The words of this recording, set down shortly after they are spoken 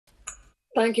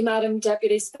Thank you, Madam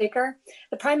Deputy Speaker.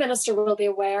 The Prime Minister will be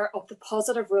aware of the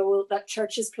positive role that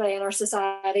churches play in our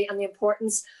society and the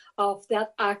importance of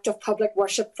that act of public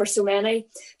worship for so many.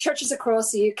 Churches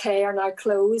across the UK are now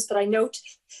closed, but I note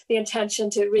the intention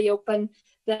to reopen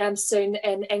them soon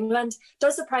in England.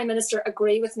 Does the Prime Minister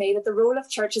agree with me that the role of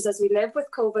churches as we live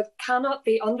with COVID cannot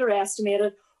be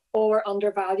underestimated or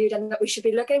undervalued, and that we should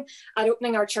be looking at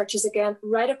opening our churches again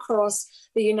right across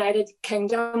the United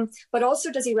Kingdom? But also,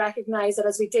 does he recognise that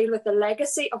as we deal with the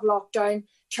legacy of lockdown,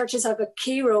 churches have a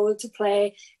key role to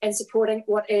play in supporting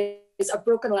what is a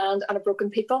broken land and a broken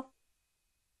people?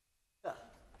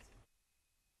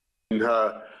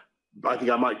 I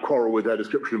think I might quarrel with her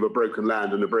description of a broken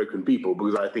land and a broken people,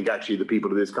 because I think actually the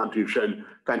people of this country have shown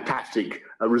fantastic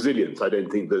resilience. I don't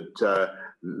think that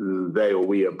they or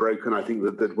we are broken. I think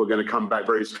that we're going to come back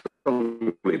very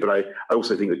strongly. But I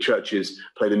also think that churches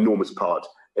play an enormous part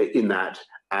in that,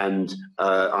 and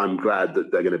I'm glad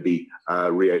that they're going to be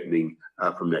reopening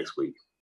from next week.